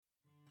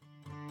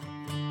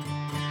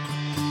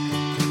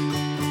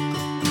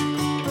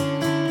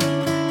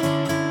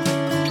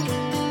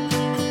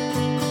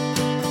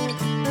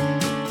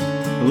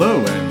Hello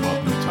and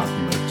welcome to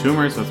Talking About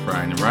Tumors with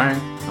Ryan and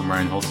Ryan. I'm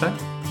Ryan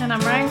Holstead. And I'm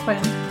Ryan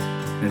Quinn.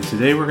 And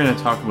today we're going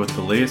to talk about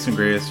the latest and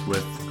greatest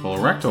with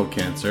colorectal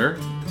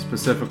cancer,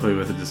 specifically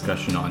with a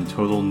discussion on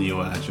total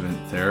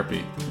neoadjuvant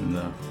therapy and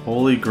the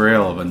holy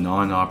grail of a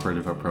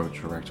non-operative approach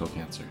for rectal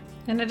cancer.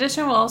 In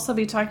addition, we'll also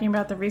be talking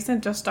about the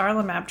recent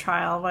dostarlimab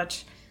trial,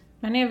 which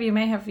many of you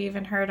may have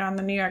even heard on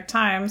the New York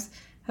Times,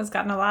 has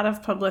gotten a lot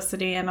of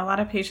publicity and a lot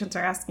of patients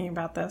are asking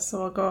about this. So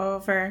we'll go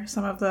over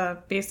some of the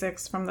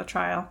basics from the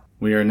trial.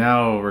 We are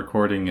now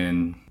recording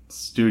in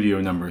studio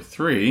number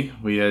 3.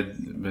 We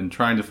had been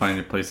trying to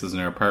find places in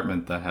our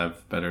apartment that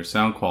have better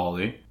sound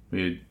quality.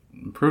 We had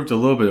improved a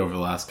little bit over the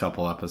last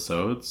couple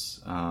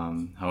episodes.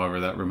 However,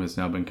 that room has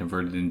now been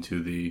converted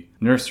into the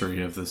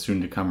nursery of the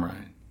soon-to-come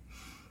Ryan.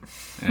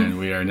 And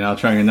we are now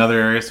trying another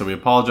area, so we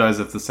apologize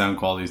if the sound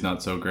quality is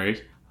not so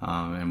great.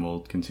 And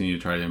we'll continue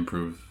to try to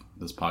improve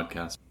this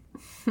podcast.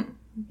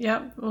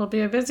 Yep, we'll be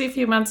a busy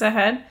few months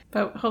ahead,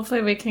 but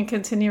hopefully we can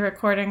continue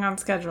recording on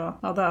schedule,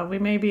 although we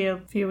may be a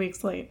few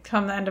weeks late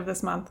come the end of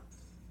this month.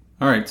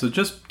 All right, so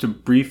just to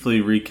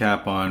briefly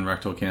recap on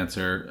rectal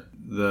cancer,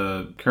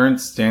 the current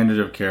standard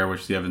of care,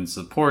 which the evidence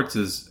supports,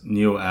 is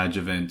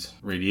neoadjuvant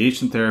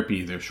radiation therapy,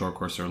 either short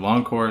course or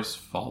long course,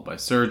 followed by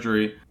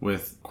surgery,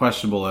 with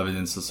questionable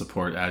evidence to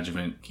support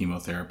adjuvant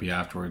chemotherapy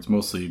afterwards,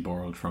 mostly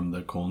borrowed from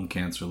the colon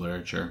cancer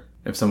literature.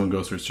 If someone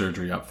goes for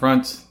surgery up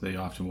front, they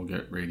often will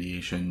get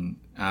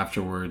radiation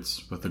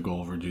afterwards with the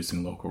goal of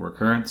reducing local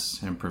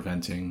recurrence and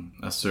preventing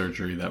a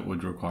surgery that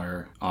would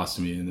require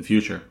ostomy in the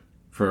future.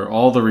 For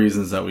all the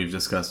reasons that we've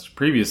discussed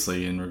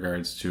previously in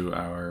regards to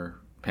our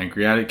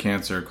pancreatic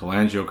cancer,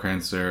 cholangiocarcinoma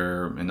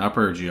cancer, and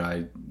upper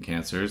GI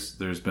cancers,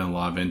 there's been a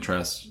lot of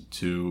interest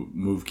to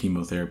move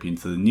chemotherapy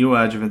into the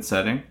neoadjuvant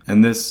setting.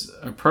 And this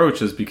approach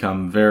has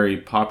become very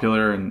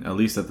popular, and at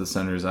least at the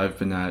centers I've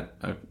been at,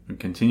 a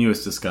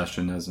continuous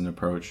discussion as an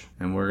approach.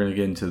 And we're going to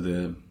get into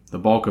the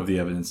bulk of the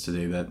evidence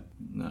today that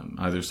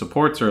either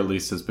supports or at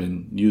least has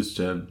been used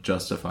to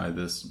justify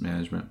this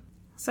management.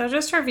 So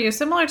just to review,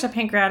 similar to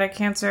pancreatic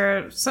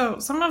cancer, so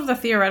some of the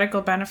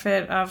theoretical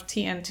benefit of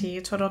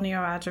TNT, total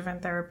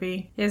neoadjuvant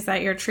therapy, is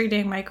that you're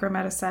treating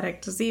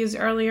micrometastatic disease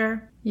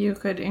earlier. You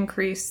could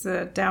increase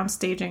the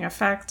downstaging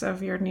effect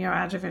of your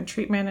neoadjuvant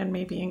treatment and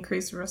maybe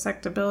increase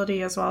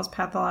resectability as well as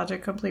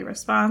pathologic complete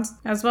response,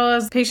 as well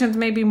as patients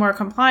may be more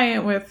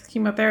compliant with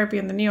chemotherapy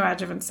in the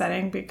neoadjuvant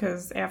setting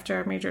because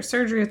after major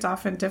surgery, it's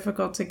often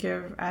difficult to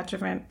give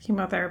adjuvant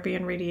chemotherapy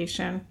and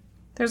radiation.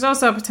 There's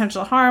also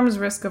potential harms,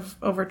 risk of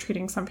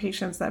overtreating some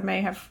patients that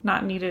may have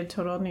not needed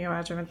total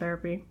neoadjuvant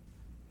therapy.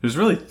 There's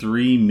really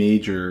 3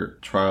 major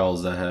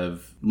trials that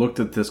have looked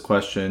at this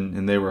question,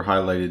 and they were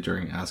highlighted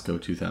during ASCO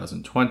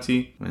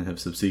 2020 and have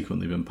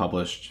subsequently been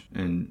published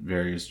in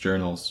various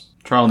journals.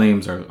 Trial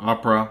names are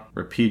OPERA,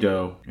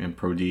 Rapido, and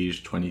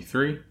PRODIGE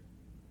 23.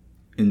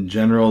 In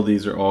general,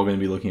 these are all going to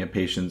be looking at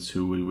patients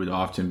who would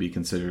often be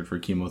considered for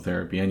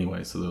chemotherapy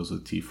anyway. So those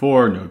with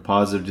T4,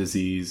 node-positive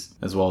disease,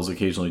 as well as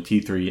occasionally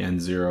T3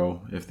 and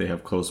 0 if they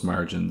have close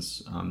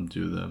margins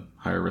due to the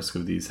higher risk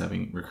of these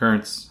having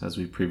recurrence, as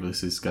we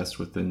previously discussed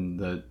within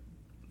the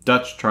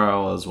Dutch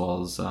trial, as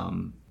well as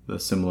the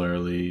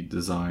similarly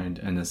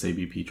designed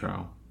NSABP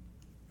trial.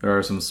 There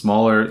are some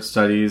smaller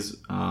studies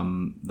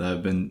that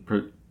have been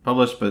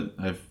published, but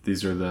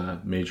these are the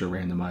major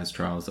randomized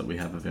trials that we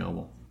have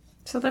available.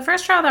 So the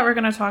first trial that we're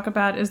going to talk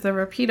about is the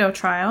Rapido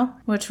trial,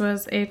 which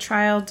was a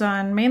trial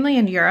done mainly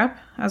in Europe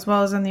as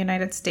well as in the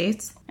United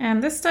States.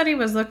 And this study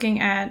was looking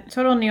at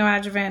total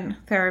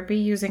neoadjuvant therapy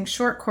using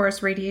short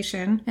course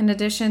radiation in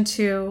addition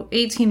to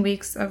 18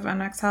 weeks of an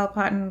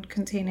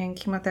oxaliplatin-containing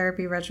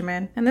chemotherapy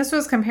regimen. And this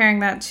was comparing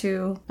that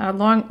to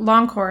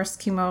long course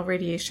chemo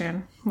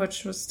radiation,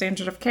 which was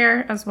standard of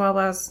care, as well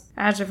as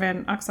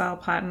adjuvant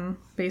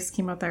oxaliplatin-based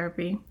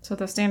chemotherapy. So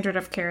the standard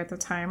of care at the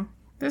time.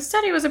 This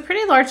study was a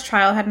pretty large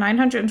trial, had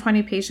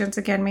 920 patients,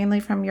 again, mainly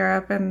from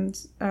Europe and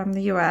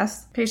the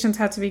US. Patients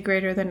had to be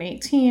greater than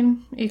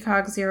 18,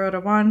 ECOG 0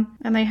 to 1,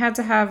 and they had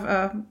to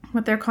have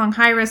what they're calling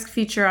high-risk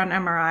feature on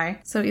MRI.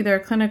 So either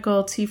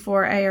clinical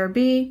T4A or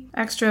B,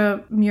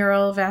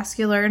 extramural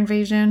vascular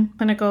invasion,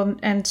 clinical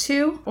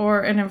N2,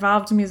 or an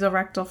involved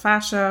mesorectal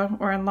fascia,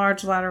 or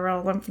enlarged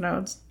lateral lymph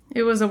nodes.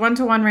 It was a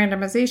 1-to-1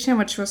 randomization,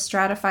 which was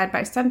stratified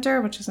by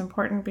center, which is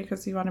important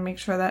because you want to make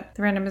sure that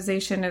the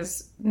randomization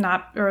is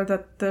not, or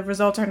that the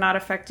results are not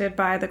affected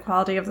by the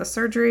quality of the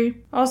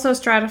surgery. Also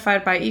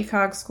stratified by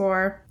ECOG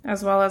score,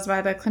 as well as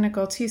by the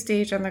clinical T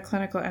stage and the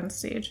clinical N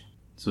stage.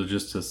 So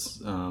just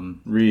to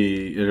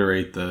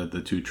reiterate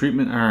the 2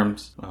 treatment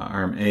arms,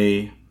 Arm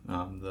A,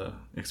 the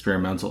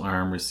experimental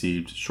arm,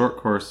 received short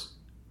course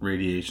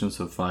radiation,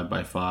 so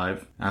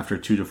 5x5. After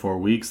 2 to 4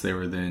 weeks, they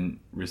were then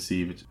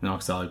received an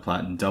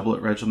oxaliplatin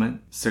doublet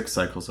regimen, 6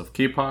 cycles of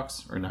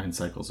Capox or 9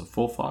 cycles of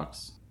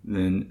Folfox.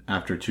 Then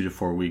after 2 to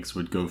 4 weeks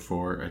would go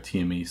for a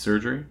TMA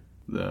surgery.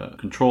 The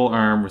control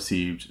arm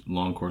received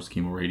long course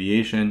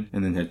chemoradiation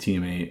and then had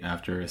TMA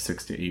after a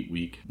 6 to 8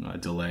 week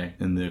delay.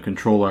 In the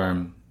control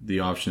arm, the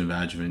option of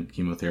adjuvant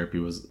chemotherapy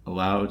was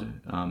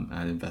allowed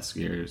at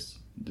investigators'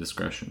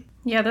 discretion.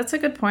 Yeah, that's a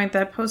good point,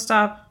 that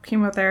post-op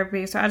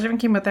chemotherapy, so adjuvant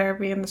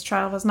chemotherapy in this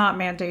trial was not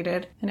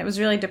mandated, and it was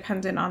really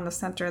dependent on the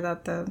center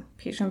that the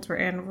patients were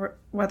in,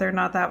 whether or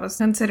not that was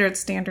considered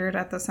standard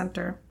at the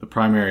center. The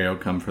primary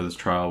outcome for this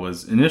trial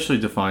was initially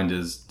defined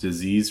as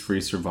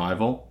disease-free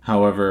survival.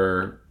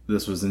 However,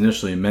 this was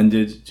initially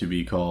amended to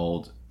be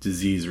called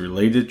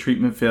disease-related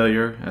treatment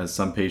failure, as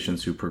some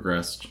patients who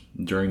progressed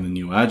during the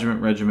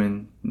neoadjuvant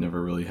regimen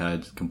never really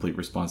had complete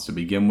response to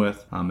begin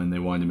with, and they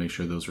wanted to make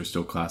sure those were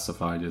still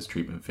classified as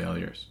treatment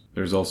failures.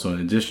 There's also an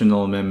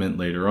additional amendment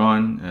later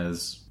on,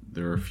 as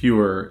there are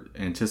fewer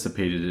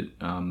anticipated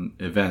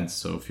events,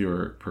 so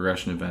fewer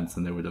progression events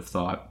than they would have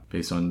thought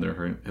based on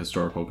their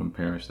historical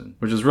comparison,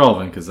 which is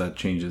relevant because that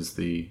changes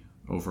the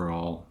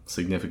overall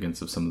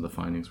significance of some of the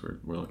findings we're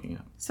looking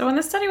at. So when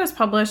this study was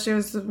published, it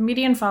was a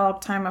median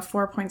follow-up time of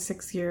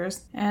 4.6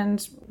 years.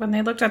 And when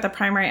they looked at the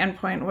primary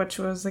endpoint, which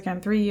was,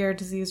 again, 3-year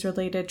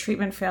disease-related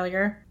treatment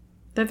failure,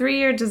 the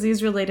 3-year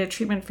disease-related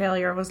treatment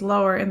failure was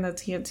lower in the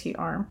TNT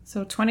arm,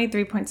 so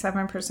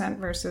 23.7%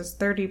 versus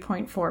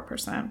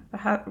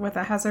 30.4%, with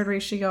a hazard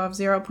ratio of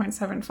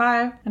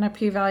 0.75 and a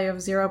p-value of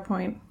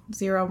 0.019.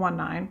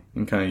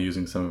 And kind of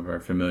using some of our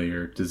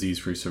familiar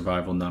disease-free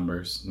survival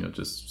numbers,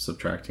 just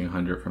subtracting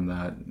 100 from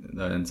that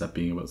ends up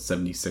being about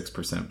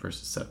 76%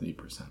 versus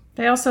 70%.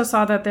 They also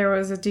saw that there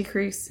was a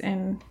decrease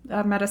in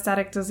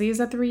metastatic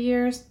disease at 3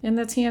 years in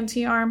the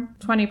TNT arm,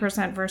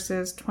 20%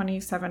 versus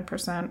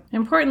 27%.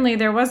 Importantly,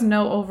 there was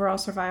no overall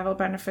survival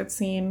benefit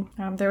seen.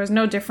 There was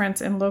no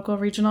difference in local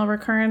regional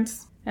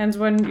recurrence. And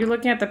when you're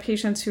looking at the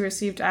patients who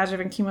received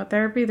adjuvant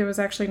chemotherapy, there was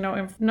actually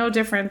no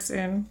difference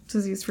in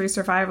disease-free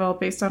survival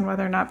based on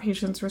whether or not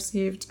patients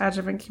received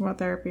adjuvant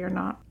chemotherapy or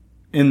not.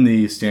 In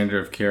the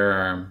standard of care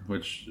arm,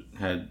 which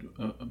had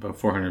about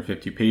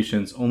 450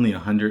 patients, only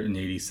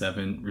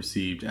 187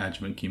 received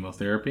adjuvant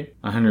chemotherapy.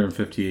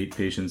 158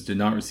 patients did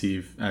not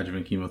receive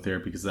adjuvant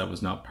chemotherapy because that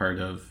was not part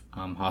of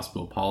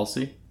hospital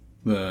policy.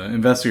 The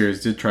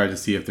investigators did try to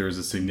see if there was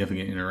a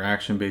significant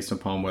interaction based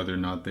upon whether or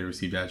not they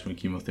received adjuvant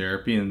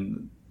chemotherapy,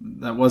 and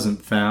that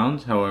wasn't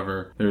found.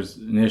 However, there's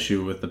an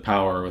issue with the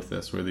power with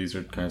this, where these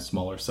are kind of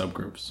smaller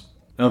subgroups.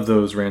 Of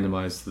those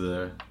randomized to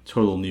the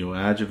total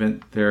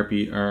neoadjuvant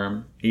therapy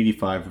arm,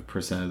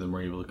 85% of them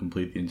were able to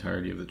complete the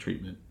entirety of the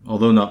treatment.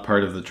 Although not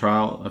part of the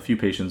trial, a few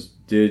patients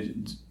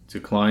did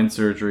decline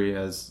surgery,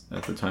 as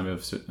at the time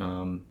of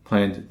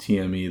planned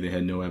TME they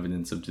had no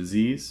evidence of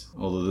disease,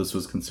 although this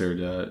was considered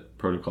a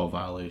protocol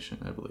violation,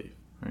 I believe,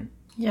 right?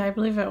 Yeah, I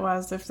believe it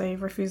was, if they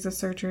refused the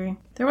surgery.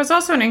 There was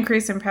also an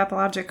increase in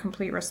pathologic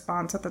complete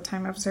response at the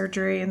time of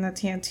surgery in the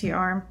TNT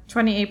arm,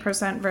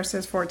 28%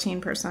 versus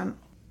 14%.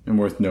 And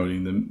worth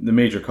noting, the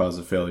major cause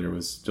of failure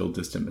was still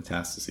distant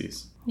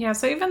metastases. Yeah,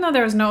 so even though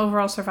there was no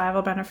overall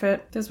survival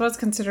benefit, this was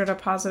considered a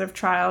positive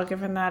trial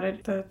given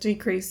that the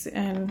decrease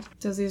in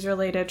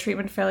disease-related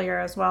treatment failure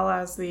as well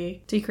as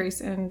the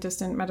decrease in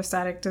distant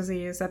metastatic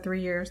disease at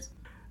 3 years.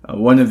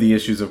 One of the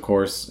issues, of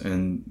course,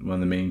 and one of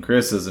the main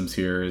criticisms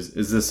here is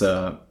this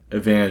a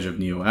advantage of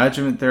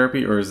neoadjuvant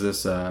therapy, or is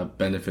this a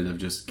benefit of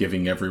just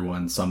giving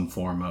everyone some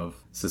form of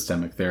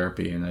systemic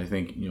therapy? And I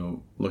think,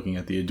 looking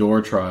at the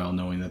ADORE trial,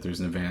 knowing that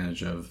there's an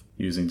advantage of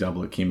using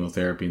doublet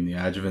chemotherapy in the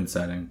adjuvant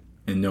setting,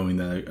 and knowing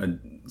that a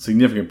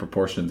significant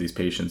proportion of these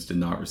patients did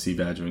not receive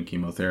adjuvant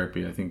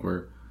chemotherapy, I think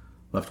we're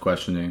left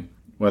questioning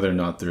whether or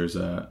not there's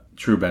a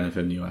true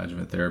benefit of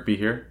neoadjuvant therapy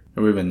here. It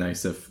would have been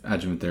nice if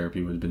adjuvant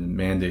therapy would have been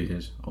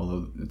mandated,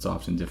 although it's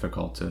often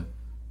difficult to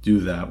do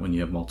that when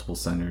you have multiple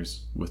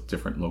centers with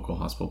different local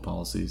hospital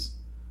policies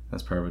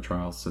as part of a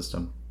trial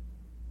system.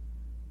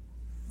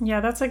 Yeah,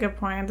 that's a good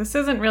point. This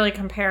isn't really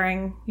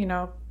comparing,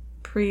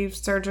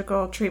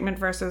 pre-surgical treatment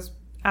versus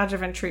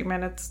adjuvant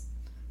treatment.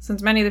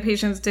 Since many of the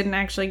patients didn't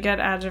actually get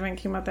adjuvant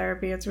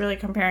chemotherapy, it's really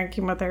comparing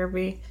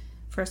chemotherapy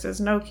versus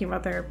no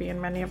chemotherapy in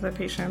many of the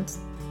patients.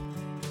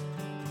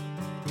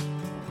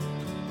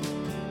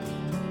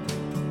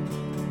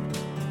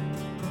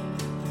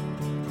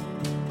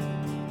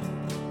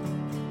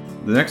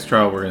 The next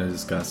trial we're going to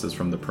discuss is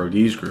from the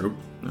PRODIGE group.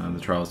 The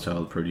trial is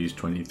titled PRODIGE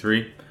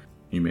 23.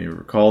 You may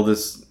recall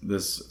this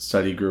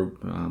study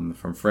group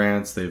from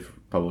France. They've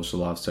published a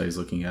lot of studies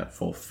looking at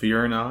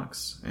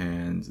FOLFIRINOX,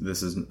 and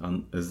this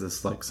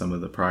is like some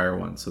of the prior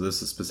ones. So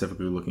this is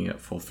specifically looking at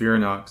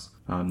FOLFIRINOX,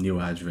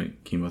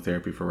 neoadjuvant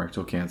chemotherapy for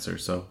rectal cancer.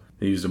 So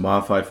they used a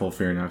modified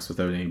FOLFIRINOX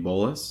without any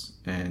bolus,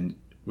 and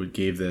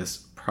gave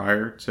this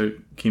prior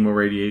to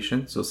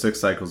chemoradiation. So 6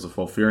 cycles of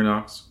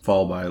FOLFIRINOX,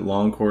 followed by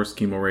long course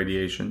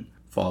chemoradiation,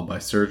 followed by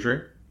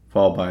surgery,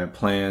 followed by a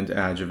planned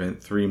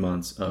adjuvant 3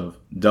 months of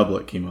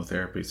doublet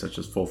chemotherapy, such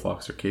as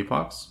FOLFOX or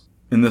CAPOX.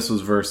 And this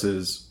was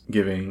versus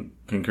giving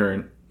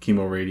concurrent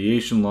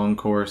chemoradiation long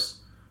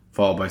course,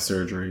 followed by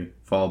surgery,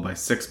 followed by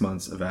 6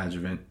 months of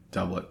adjuvant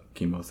doublet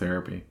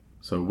chemotherapy.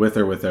 So with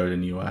or without a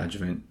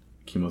neoadjuvant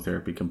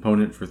chemotherapy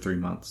component for 3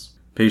 months.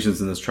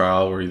 Patients in this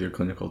trial were either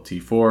clinical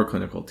T4 or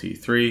clinical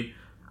T3,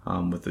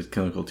 with the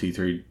clinical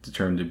T3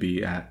 determined to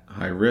be at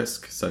high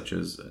risk, such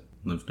as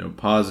lymph node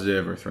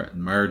positive or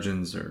threatened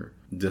margins or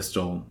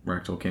distal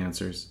rectal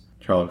cancers.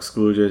 Trial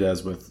excluded,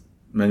 as with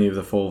many of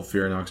the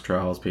FOLFIRINOX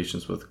trials,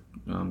 patients with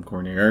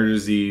coronary artery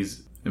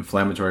disease,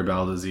 inflammatory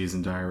bowel disease,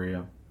 and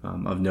diarrhea.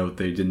 Of note,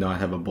 they did not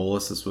have a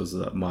bolus. This was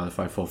a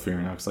modified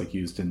FOLFIRINOX like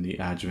used in the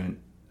adjuvant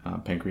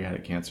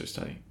pancreatic cancer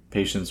study.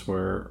 Patients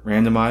were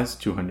randomized,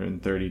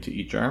 230 to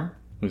each arm.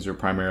 These were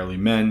primarily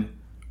men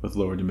with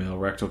lower to middle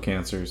rectal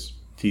cancers,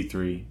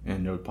 T3,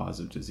 and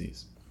node-positive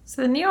disease.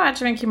 So the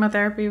neoadjuvant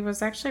chemotherapy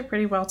was actually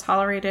pretty well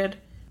tolerated.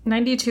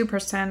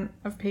 92%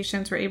 of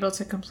patients were able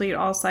to complete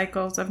all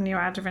cycles of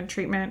neoadjuvant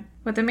treatment,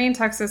 with the main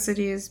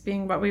toxicities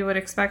being what we would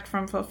expect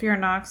from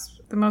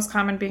FOLFIRINOX, the most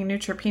common being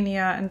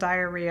neutropenia and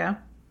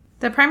diarrhea.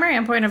 The primary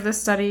endpoint of this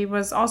study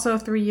was also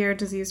 3-year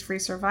disease-free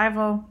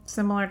survival,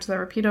 similar to the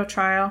Rectal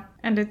trial,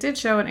 and it did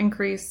show an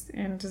increase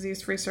in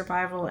disease-free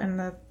survival in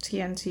the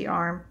TNT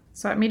arm.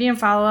 So at median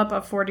follow-up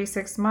of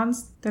 46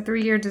 months, the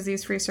 3-year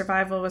disease-free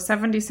survival was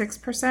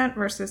 76%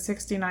 versus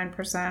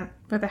 69%,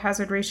 with a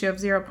hazard ratio of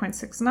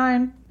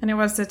 0.69, and it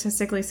was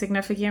statistically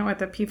significant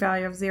with a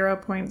p-value of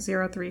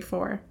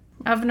 0.034.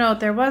 Of note,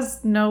 there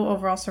was no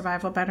overall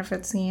survival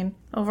benefit seen.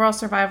 Overall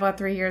survival at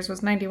 3 years was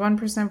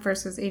 91%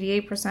 versus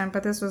 88%,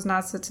 but this was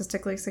not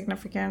statistically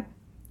significant.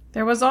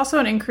 There was also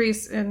an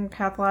increase in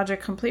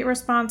pathologic complete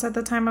response at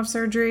the time of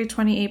surgery,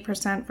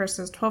 28%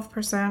 versus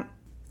 12%.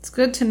 It's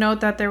good to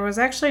note that there was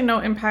actually no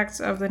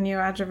impact of the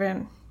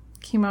neoadjuvant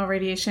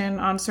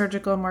chemoradiation on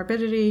surgical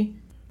morbidity.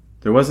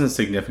 There wasn't a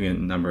significant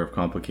number of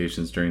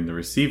complications during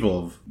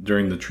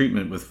the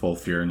treatment with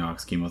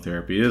FOLFIRINOX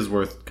chemotherapy. It is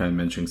worth kind of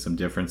mentioning some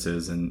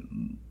differences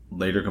in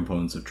later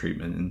components of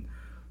treatment. And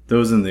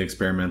those in the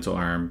experimental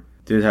arm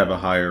did have a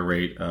higher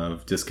rate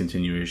of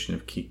discontinuation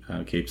of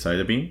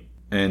capecitabine.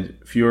 And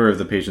fewer of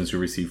the patients who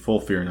received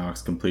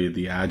FOLFIRINOX completed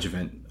the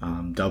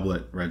adjuvant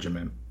doublet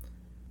regimen.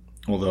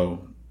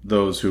 Although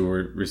those who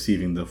were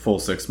receiving the full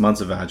 6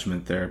 months of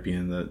adjuvant therapy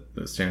in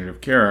the standard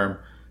of care arm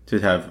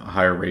did have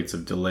higher rates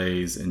of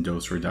delays and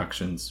dose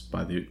reductions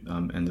by the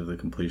end of the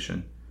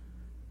completion.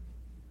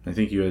 I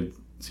think you had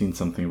seen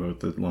something about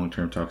the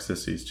long-term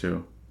toxicities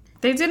too.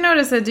 They did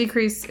notice a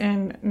decrease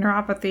in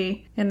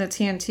neuropathy in the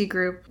TNT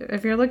group.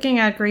 If you're looking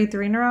at grade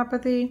 3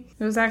 neuropathy,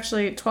 it was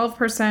actually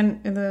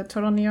 12% in the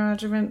total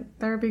neoadjuvant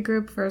therapy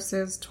group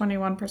versus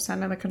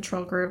 21% in the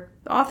control group.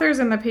 The authors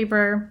in the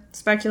paper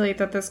speculate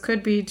that this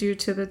could be due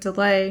to the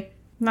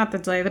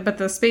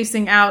the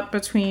spacing out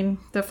between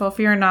the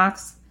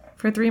FOLFIRINOX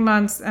for 3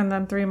 months and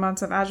then 3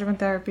 months of adjuvant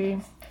therapy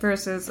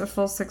versus a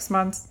full 6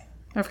 months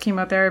of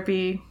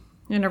chemotherapy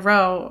in a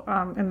row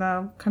in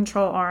the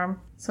control arm.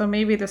 So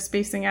maybe the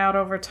spacing out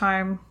over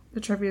time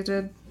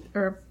attributed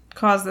or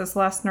caused this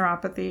less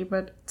neuropathy,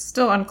 but it's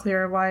still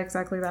unclear why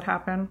exactly that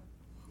happened.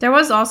 There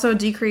was also a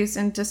decrease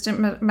in distant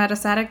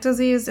metastatic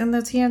disease in the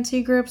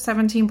TNT group,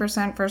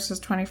 17% versus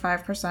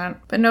 25%,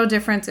 but no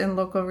difference in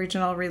local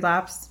regional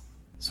relapse.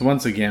 So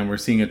once again, we're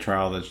seeing a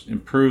trial that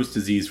improves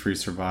disease-free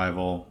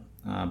survival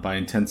by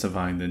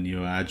intensifying the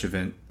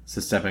neoadjuvant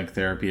systemic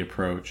therapy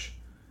approach.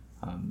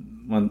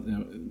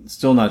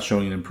 Still not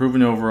showing an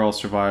improvement in overall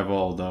survival,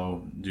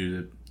 although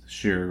due to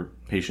sheer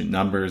patient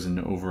numbers and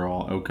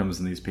overall outcomes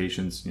in these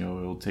patients, it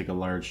will take a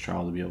large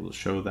trial to be able to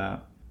show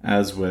that.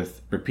 As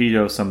with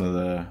Rectal, some of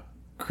the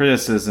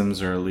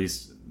criticisms, or at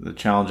least the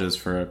challenges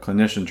for a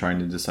clinician trying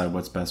to decide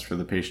what's best for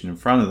the patient in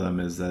front of them,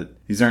 is that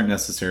these aren't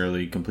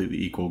necessarily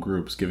completely equal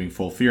groups. Giving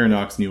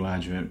FOLFIRINOX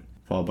neoadjuvant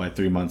followed by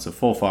 3 months of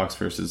FOLFOX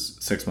versus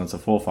 6 months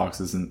of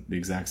FOLFOX isn't the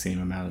exact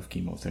same amount of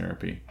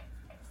chemotherapy.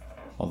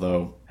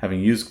 Although, having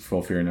used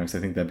FOLFIRINOX, I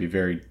think that'd be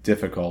very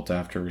difficult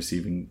after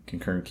receiving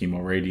concurrent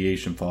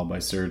chemoradiation followed by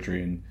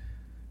surgery, and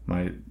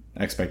my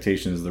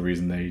expectation is the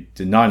reason they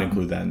did not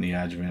include that in the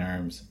adjuvant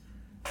arms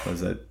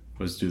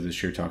was due to the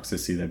sheer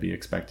toxicity that'd be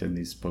expected in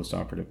these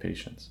post-operative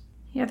patients.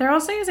 Yeah, they're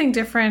also using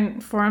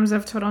different forms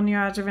of total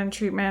neoadjuvant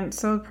treatment.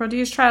 So the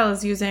Proteus trial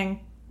is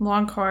using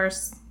long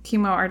course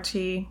chemo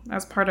RT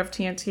as part of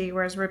TNT,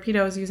 whereas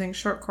Rectal is using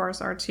short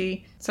course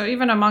RT. So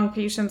even among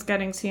patients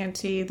getting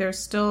TNT, there's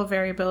still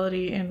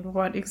variability in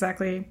what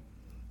exactly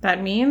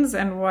that means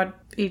and what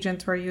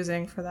agents we're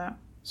using for that.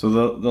 So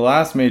the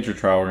last major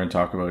trial we're going to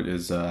talk about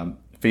is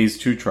phase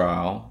 2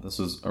 trial. This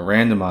was a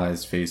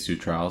randomized phase 2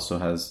 trial, so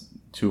it has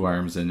 2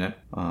 arms in it.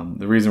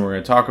 The reason we're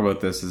going to talk about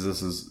this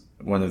is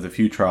one of the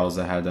few trials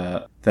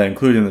that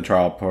included in the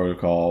trial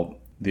protocol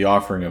the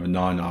offering of a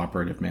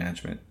non-operative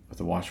management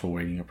with a watchful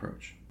waiting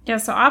approach. Yeah,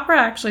 so OPERA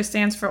actually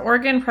stands for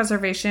Organ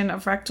Preservation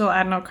of Rectal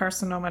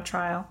Adenocarcinoma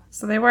Trial.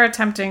 So they were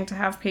attempting to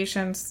have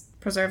patients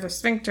preserve the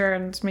sphincter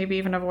and maybe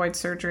even avoid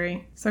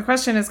surgery. So the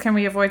question is, can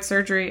we avoid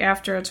surgery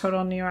after a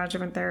total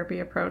neoadjuvant therapy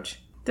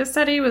approach? This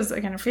study was,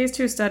 again, a phase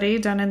 2 study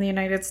done in the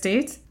United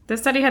States.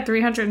 This study had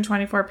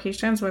 324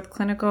 patients with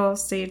clinical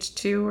stage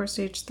 2 or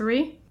stage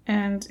 3,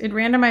 and it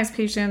randomized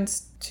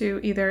patients to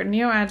either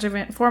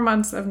 4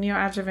 months of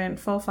neoadjuvant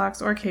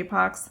FOLFOX or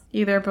CAPOX,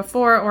 either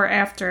before or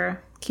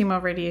after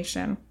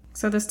chemoradiation.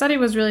 So the study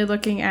was really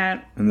looking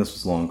at... And this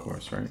was long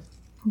course, right?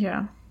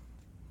 Yeah.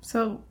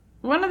 So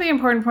one of the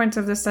important points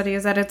of this study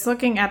is that it's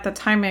looking at the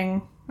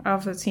timing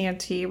of the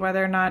TNT,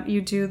 whether or not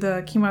you do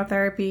the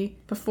chemotherapy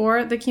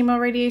before the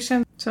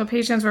chemoradiation. So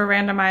patients were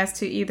randomized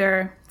to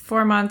either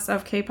 4 months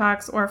of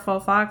Capox or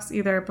FOLFOX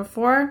either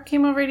before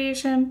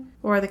chemoradiation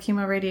or the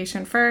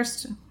chemoradiation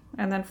first,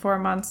 and then 4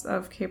 months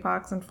of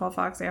Capox and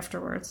FOLFOX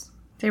afterwards.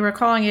 They were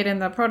calling it in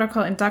the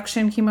protocol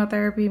induction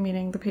chemotherapy,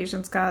 meaning the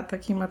patients got the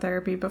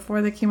chemotherapy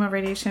before the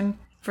chemoradiation,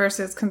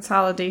 versus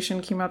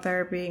consolidation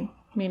chemotherapy,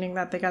 meaning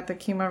that they got the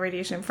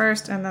chemoradiation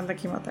first and then the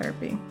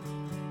chemotherapy.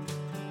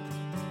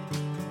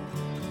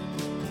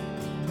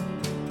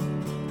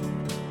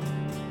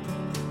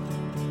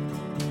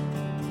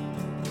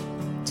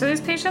 So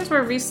these patients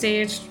were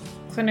restaged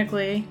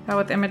clinically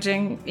with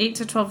imaging 8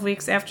 to 12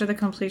 weeks after the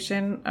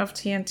completion of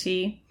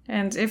TNT.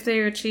 And if they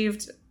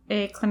achieved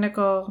a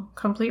clinical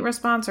complete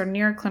response or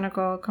near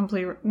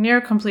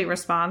complete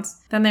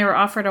response, then they were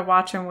offered a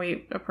watch and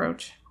wait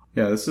approach.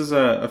 Yeah, this is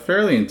a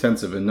fairly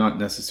intensive and not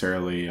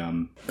necessarily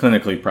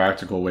clinically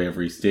practical way of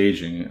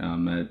restaging.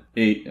 At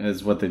 8,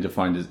 as what they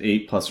defined as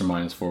 8 plus or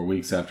minus 4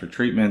 weeks after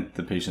treatment,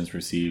 the patients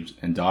received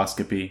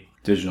endoscopy,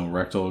 digital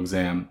rectal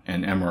exam,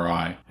 and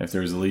MRI. If there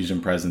was a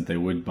lesion present, they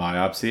would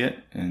biopsy it,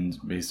 and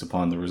based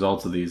upon the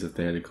results of these, if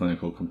they had a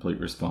clinical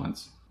complete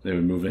response, they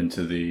would move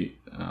into the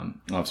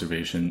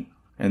observation.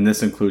 And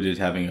this included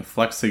having a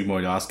flex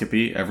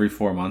sigmoidoscopy every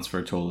 4 months for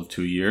a total of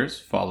 2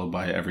 years, followed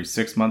by every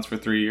 6 months for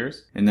 3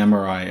 years, an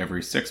MRI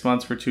every 6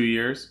 months for 2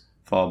 years,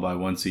 followed by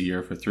once a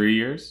year for 3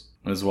 years,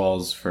 as well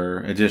as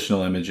for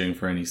additional imaging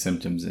for any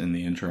symptoms in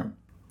the interim.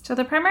 So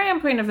the primary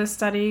endpoint of this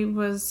study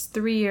was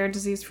 3-year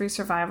disease-free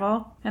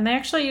survival, and they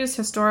actually used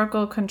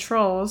historical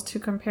controls to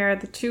compare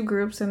the two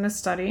groups in this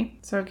study.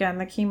 So again,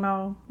 the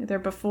chemo either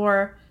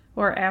before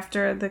or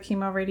after the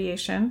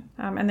chemoradiation,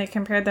 and they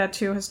compared that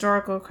to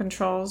historical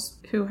controls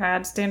who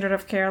had standard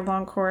of care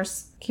long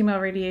course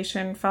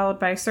chemoradiation followed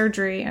by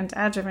surgery and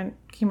adjuvant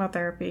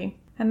chemotherapy.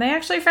 And they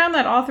actually found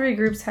that all three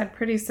groups had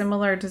pretty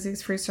similar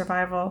disease-free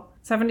survival.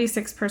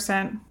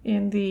 76%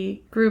 in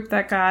the group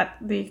that got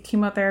the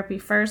chemotherapy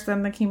first,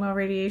 then the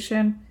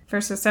chemoradiation,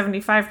 versus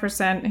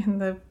 75% in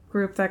the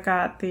group that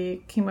got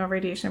the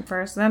chemoradiation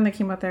first, then the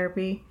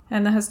chemotherapy.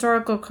 And the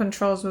historical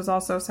controls was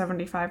also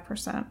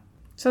 75%.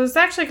 So it's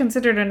actually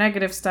considered a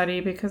negative study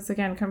because,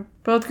 again,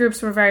 both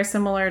groups were very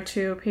similar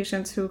to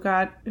patients who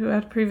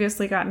had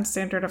previously gotten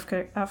standard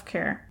of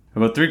care.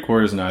 About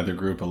 3/4 in either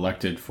group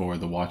elected for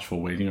the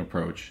watchful waiting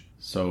approach.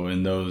 So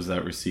in those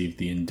that received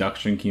the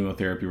induction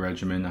chemotherapy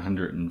regimen,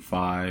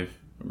 105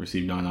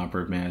 received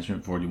non-operative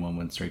management, 41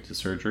 went straight to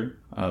surgery.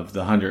 Of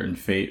the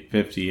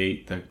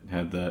 158 that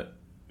had the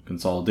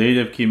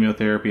consolidative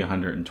chemotherapy,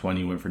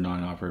 120 went for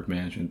non-operative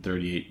management,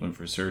 38 went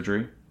for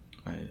surgery.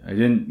 I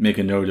didn't make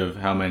a note of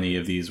how many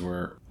of these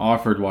were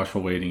offered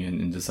watchful waiting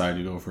and decided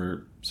to go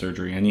for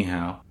surgery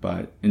anyhow.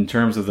 But in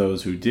terms of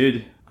those who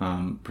did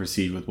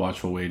proceed with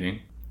watchful waiting,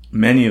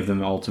 many of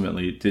them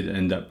ultimately did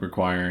end up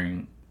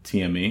requiring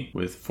TME,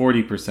 with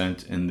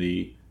 40% in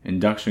the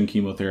induction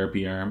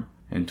chemotherapy arm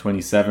and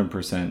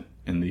 27%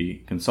 in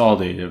the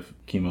consolidative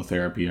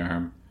chemotherapy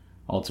arm,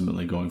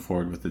 ultimately going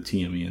forward with the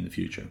TME in the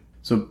future.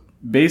 So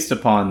based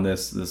upon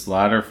this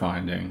latter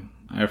finding,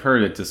 I've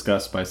heard it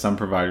discussed by some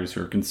providers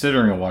who are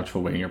considering a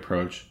watchful waiting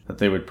approach that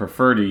they would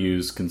prefer to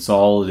use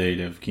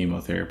consolidative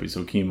chemotherapy,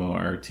 so chemo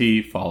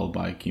RT followed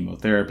by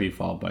chemotherapy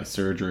followed by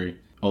surgery.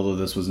 Although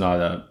this was not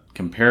a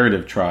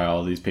comparative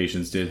trial, these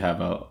patients did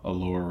have a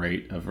lower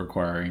rate of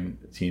requiring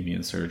TME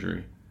and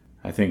surgery.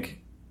 I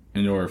think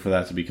in order for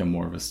that to become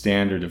more of a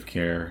standard of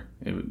care,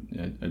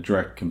 a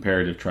direct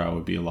comparative trial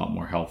would be a lot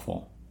more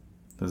helpful,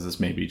 because this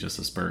may be just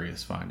a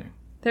spurious finding.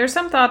 There's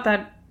some thought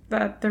that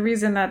the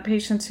reason that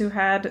patients who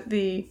had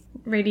the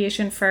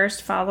radiation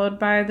first followed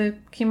by the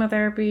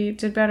chemotherapy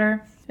did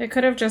better, it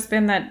could have just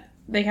been that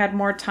they had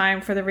more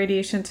time for the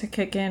radiation to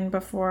kick in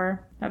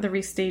before the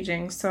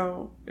restaging.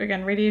 So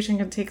again, radiation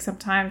can take some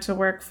time to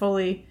work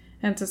fully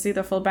and to see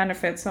the full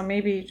benefit. So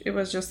maybe it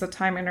was just the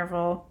time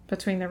interval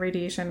between the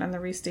radiation and the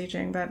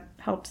restaging that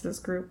helped this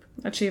group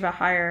achieve a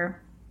higher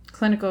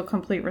clinical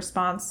complete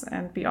response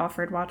and be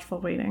offered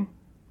watchful waiting.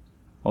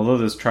 Although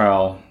this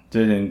trial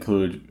did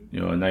include,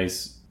 a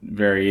nice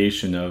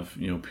variation of,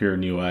 pure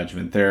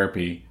neoadjuvant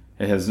therapy,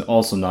 it has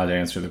also not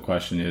answered the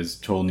question, is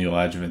total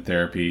neoadjuvant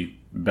therapy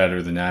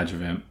better than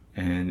adjuvant?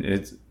 And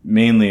it's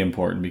mainly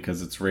important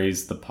because it's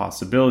raised the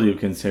possibility of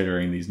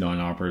considering these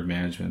non-operative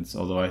managements,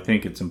 although I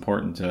think it's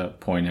important to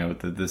point out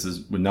that this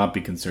would not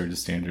be considered a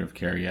standard of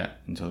care yet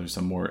until there's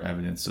some more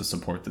evidence to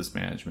support this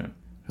management.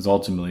 Because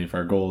ultimately, if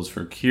our goal is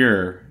for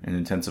cure and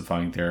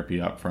intensifying therapy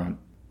up front,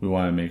 we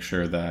want to make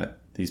sure that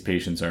these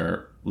patients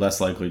are less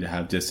likely to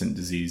have distant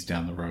disease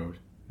down the road.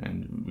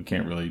 And we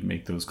can't really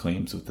make those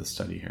claims with this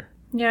study here.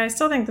 Yeah, I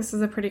still think this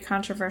is a pretty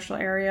controversial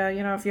area.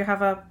 If you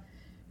have a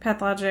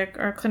pathologic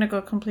or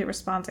clinical complete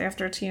response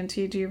after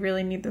TNT, do you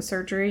really need the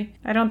surgery?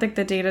 I don't think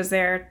the data's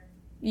there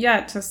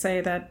yet to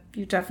say that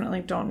you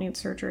definitely don't need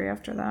surgery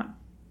after that.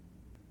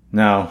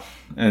 Now,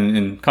 and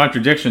in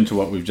contradiction to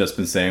what we've just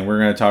been saying, we're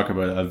going to talk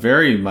about a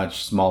very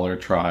much smaller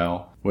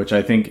trial, which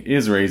I think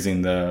is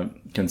raising the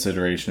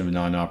consideration of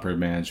non-operative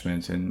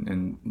management,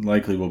 and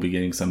likely we'll be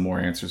getting some more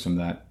answers from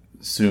that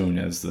soon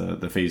as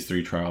the phase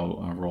 3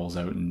 trial rolls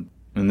out. And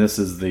this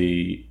is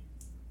the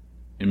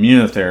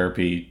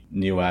immunotherapy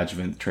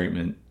neoadjuvant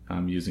treatment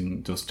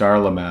using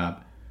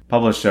dostarlimab,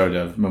 published out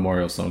of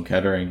Memorial Sloan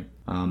Kettering.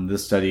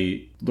 This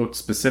study looked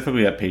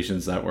specifically at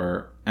patients that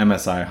were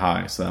MSI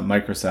high, so that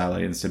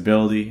microsatellite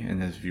instability.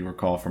 And if you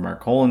recall from our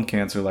colon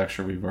cancer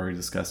lecture, we've already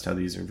discussed how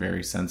these are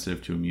very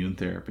sensitive to immune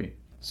therapy.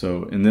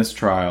 So in this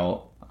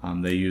trial,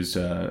 they used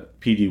a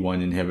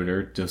PD-1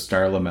 inhibitor,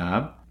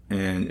 dostarlimab,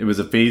 and it was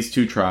a phase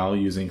 2 trial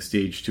using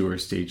stage 2 or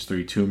stage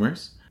 3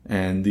 tumors.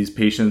 And these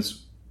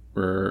patients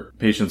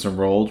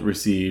enrolled,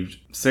 received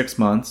 6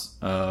 months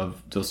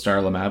of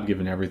dostarlimab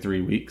given every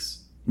 3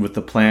 weeks, with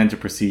the plan to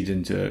proceed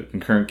into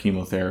concurrent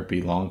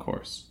chemotherapy long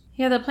course.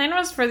 Yeah, the plan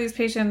was for these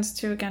patients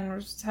to,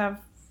 again, have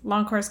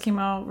long course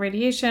chemo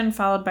radiation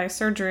followed by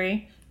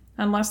surgery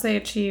unless they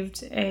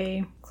achieved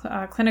a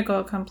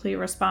clinical complete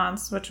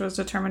response, which was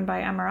determined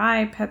by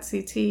MRI,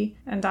 PET-CT,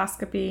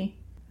 endoscopy,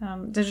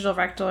 digital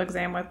rectal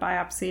exam with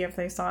biopsy if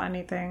they saw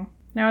anything.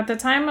 Now, at the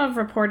time of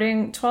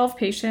reporting,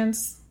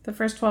 the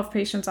first 12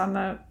 patients on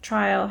the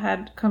trial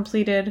had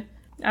completed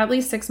at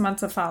least 6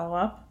 months of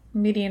follow-up,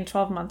 median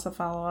 12 months of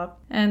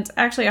follow-up. And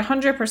actually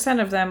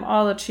 100% of them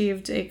all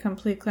achieved a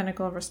complete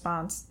clinical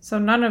response. So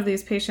none of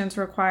these patients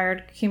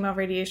required chemo,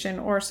 radiation,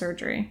 or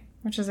surgery,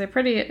 which is a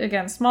pretty,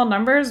 again, small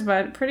numbers,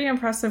 but pretty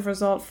impressive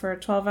result for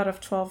 12 out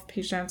of 12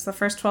 patients, the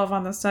first 12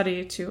 on the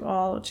study, to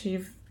all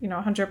achieve,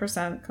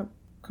 100%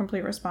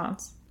 complete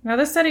response. Now,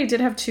 this study did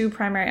have 2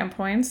 primary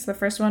endpoints, the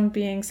first one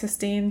being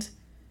sustained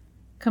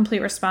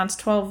complete response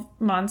 12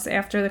 months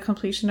after the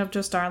completion of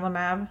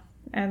dostarlimab.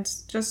 And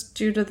just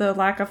due to the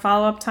lack of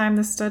follow-up time,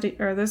 this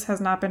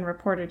has not been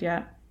reported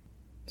yet.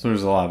 So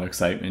there's a lot of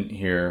excitement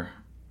here.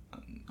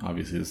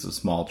 Obviously, this is a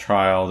small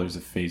trial. There's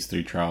a phase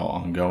 3 trial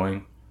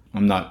ongoing.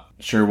 I'm not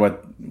sure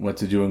what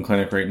to do in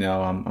clinic right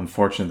now. I'm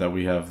fortunate that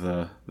we have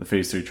the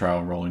phase 3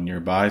 trial rolling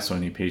nearby. So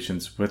any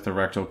patients with the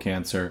rectal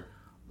cancer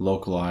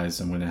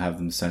localized, I'm going to have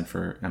them sent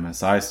for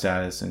MSI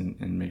status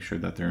and make sure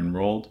that they're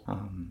enrolled.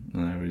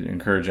 And I would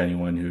encourage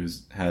anyone who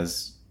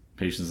has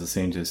patients the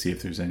same to see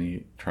if there's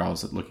any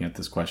trials looking at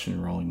this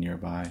question rolling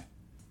nearby.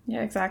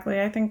 Yeah, exactly.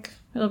 I think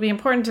it'll be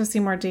important to see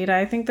more data.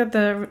 I think that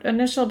the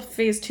initial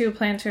phase 2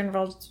 plan to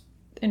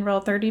enroll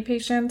 30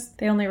 patients.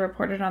 They only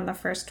reported on the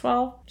first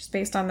 12, just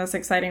based on this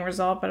exciting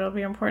result, but it'll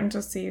be important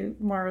to see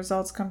more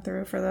results come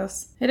through for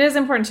this. It is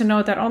important to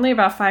note that only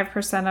about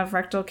 5% of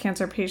rectal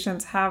cancer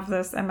patients have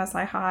this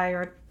MSI high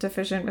or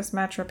deficient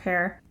mismatch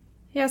repair.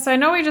 Yeah, so I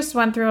know we just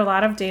went through a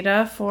lot of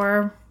data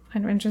for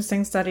kind of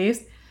interesting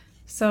studies.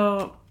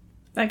 So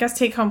I guess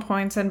take-home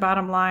points and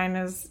bottom line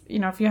is,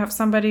 if you have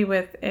somebody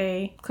with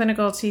a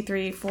clinical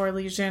T3/4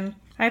 lesion,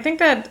 I think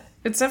that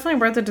it's definitely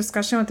worth a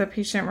discussion with the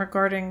patient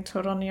regarding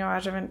total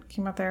neoadjuvant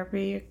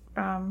chemotherapy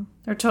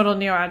or total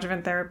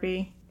neoadjuvant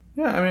therapy.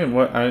 Yeah, I mean,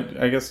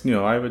 I guess,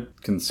 I would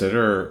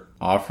consider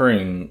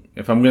offering,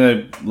 if I'm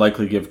going to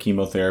likely give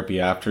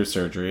chemotherapy after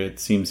surgery, it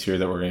seems here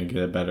that we're going to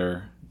get a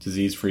better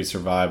disease-free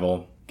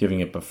survival giving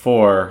it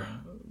before,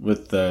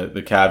 with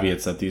the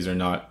caveats that these are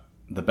not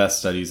the best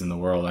studies in the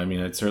world. I mean,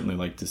 I'd certainly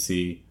like to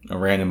see a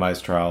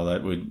randomized trial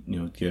that would,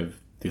 give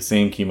the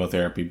same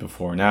chemotherapy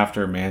before and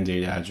after,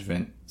 mandate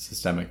adjuvant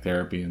systemic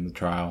therapy in the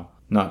trial.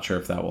 Not sure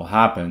if that will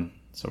happen,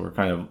 so we're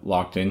kind of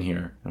locked in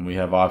here. And we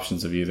have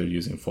options of either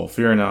using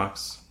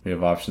FOLFIRINOX, we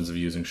have options of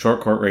using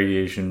short course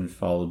radiation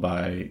followed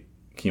by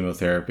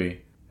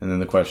chemotherapy, and then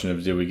the question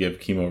of do we give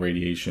chemo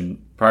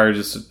radiation prior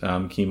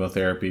to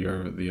chemotherapy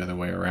or the other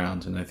way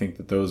around. And I think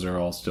that those are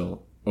all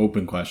still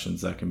open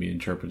questions that can be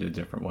interpreted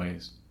different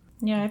ways.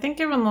 Yeah, I think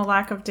given the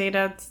lack of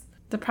data,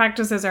 the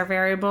practices are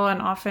variable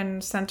and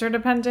often center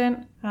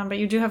dependent, but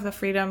you do have the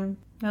freedom,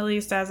 at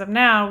least as of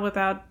now,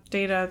 without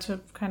data to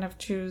kind of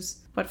choose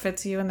what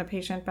fits you and the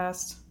patient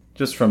best.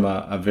 Just from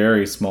a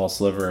very small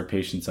sliver of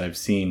patients I've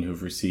seen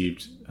who've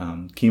received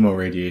chemo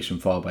radiation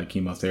followed by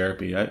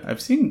chemotherapy, I've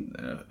seen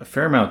a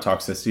fair amount of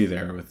toxicity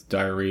there with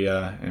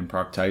diarrhea and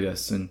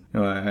proctitis. And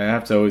I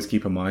have to always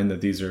keep in mind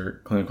that these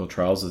are clinical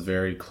trials with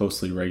very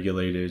closely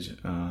regulated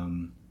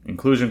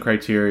inclusion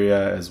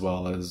criteria, as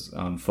well as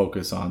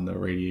focus on the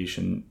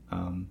radiation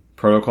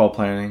protocol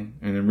planning.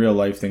 And in real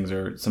life, things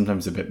are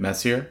sometimes a bit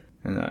messier.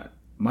 And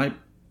my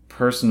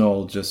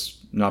personal, just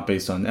not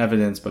based on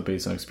evidence, but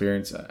based on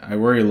experience, I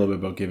worry a little bit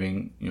about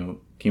giving,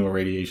 chemo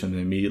radiation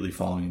and immediately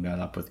following that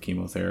up with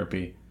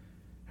chemotherapy,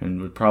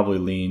 and would probably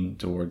lean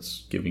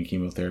towards giving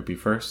chemotherapy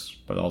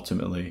first. But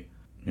ultimately,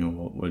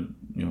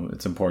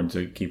 it's important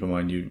to keep in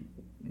mind you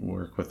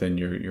work within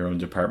your own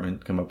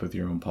department, come up with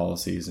your own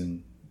policies,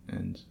 and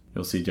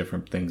you'll see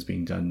different things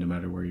being done no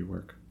matter where you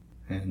work.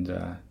 And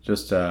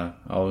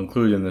I'll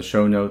include in the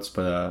show notes,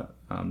 but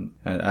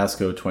at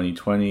ASCO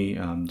 2020,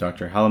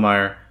 Dr.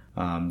 Hallemeyer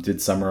did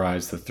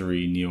summarize the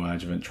 3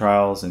 neoadjuvant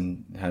trials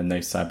and had a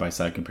nice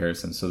side-by-side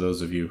comparison. So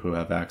those of you who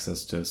have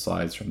access to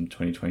slides from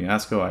 2020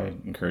 ASCO, I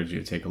encourage you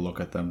to take a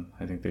look at them.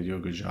 I think they do a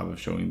good job of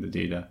showing the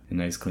data in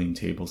nice clean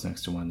tables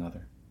next to one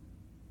another.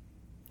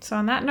 So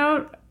on that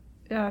note,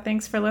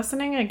 thanks for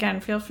listening.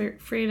 Again, feel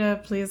free to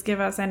please give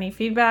us any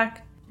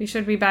feedback. We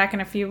should be back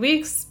in a few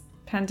weeks,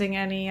 pending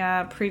any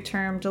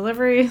preterm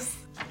deliveries.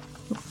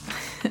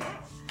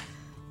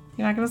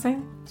 You're not going to say it?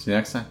 See you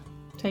next time.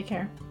 Take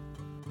care.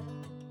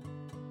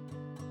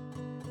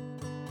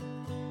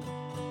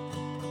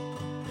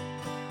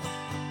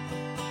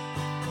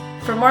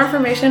 For more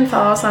information,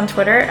 follow us on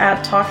Twitter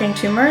at Talking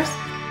Tumors,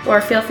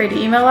 or feel free to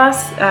email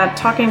us at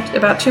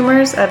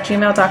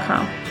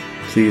talkingabouttumors@gmail.com.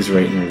 Please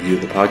rate and review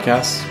the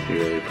podcast. We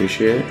really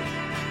appreciate it.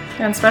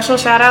 And special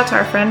shout out to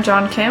our friend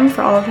John Kim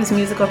for all of his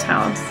musical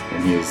talents.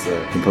 And he is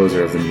the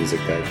composer of the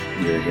music that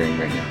you're hearing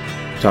right now.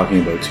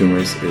 Talking About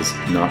Tumors is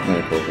not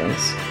medical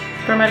advice.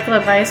 For medical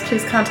advice,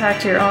 please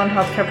contact your own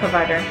healthcare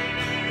provider.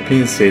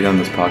 Opinions stated on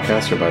this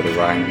podcast are by the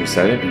Ryan who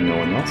said it and no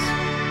one else.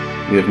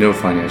 We have no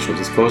financial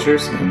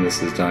disclosures, and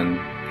this is done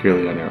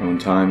purely on our own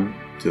time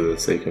to the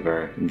sake of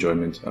our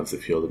enjoyment of the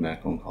field of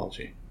medical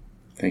oncology.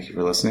 Thank you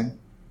for listening,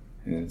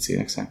 and see you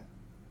next time.